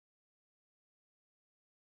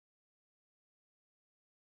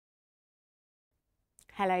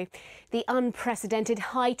Hello. The unprecedented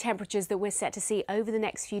high temperatures that we're set to see over the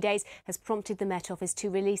next few days has prompted the Met Office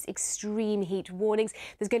to release extreme heat warnings.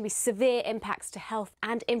 There's going to be severe impacts to health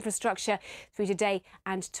and infrastructure through today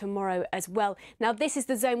and tomorrow as well. Now, this is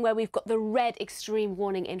the zone where we've got the red extreme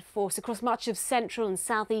warning in force across much of central and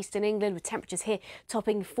southeastern England, with temperatures here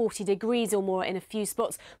topping 40 degrees or more in a few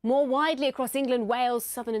spots. More widely across England, Wales,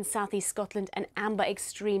 southern and southeast Scotland, an amber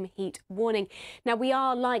extreme heat warning. Now, we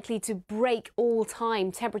are likely to break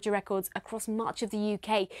all-time temperature records across much of the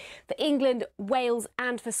UK, for England, Wales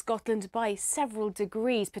and for Scotland by several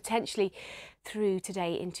degrees, potentially through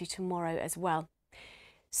today into tomorrow as well.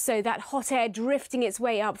 So that hot air drifting its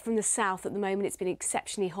way up from the south at the moment. It's been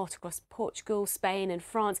exceptionally hot across Portugal, Spain and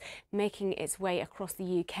France, making its way across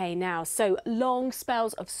the UK now. So long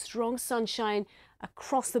spells of strong sunshine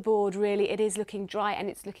across the board, really. It is looking dry and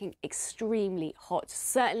it's looking extremely hot.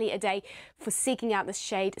 Certainly a day for seeking out the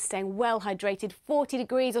shade, staying well hydrated. 40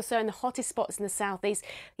 degrees or so in the hottest spots in the southeast,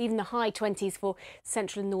 even the high 20s for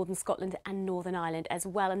central and northern Scotland and Northern Ireland as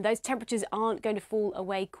well. And those temperatures aren't going to fall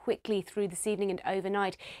away quickly through this evening and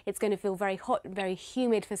overnight. It's going to feel very hot and very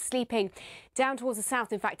humid for sleeping. Down towards the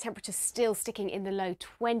south, in fact, temperatures still sticking in the low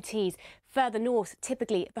 20s. Further north,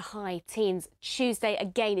 typically the high teens. Tuesday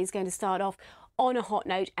again is going to start off on a hot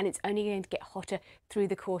note, and it's only going to get hotter through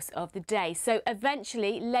the course of the day. So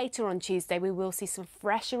eventually, later on Tuesday, we will see some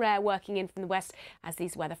fresher air working in from the west as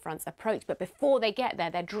these weather fronts approach. But before they get there,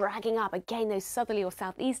 they're dragging up again those southerly or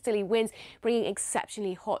southeasterly winds, bringing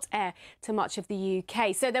exceptionally hot air to much of the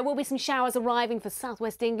UK. So there will be some showers arriving for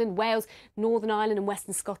southwest England, Wales, Northern Ireland and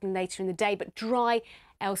western Scotland later in the day, but dry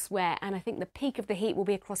elsewhere. And I think the peak of the heat will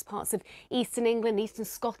be across parts of eastern England, eastern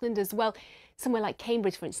Scotland as well. Somewhere like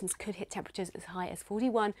Cambridge, for instance, could hit temperatures as high as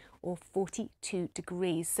 41 or 42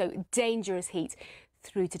 degrees. So dangerous heat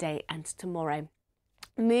through today and tomorrow.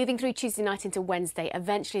 Moving through Tuesday night into Wednesday,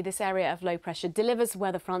 eventually this area of low pressure delivers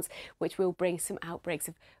weather fronts which will bring some outbreaks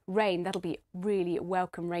of rain. That'll be really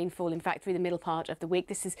welcome rainfall, in fact, through the middle part of the week.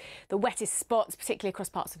 This is the wettest spots, particularly across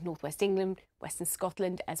parts of northwest England, western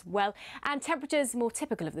Scotland as well. And temperatures more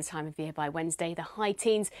typical of the time of year by Wednesday, the high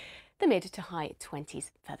teens, the mid to high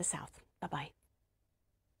 20s further south. Bye-bye.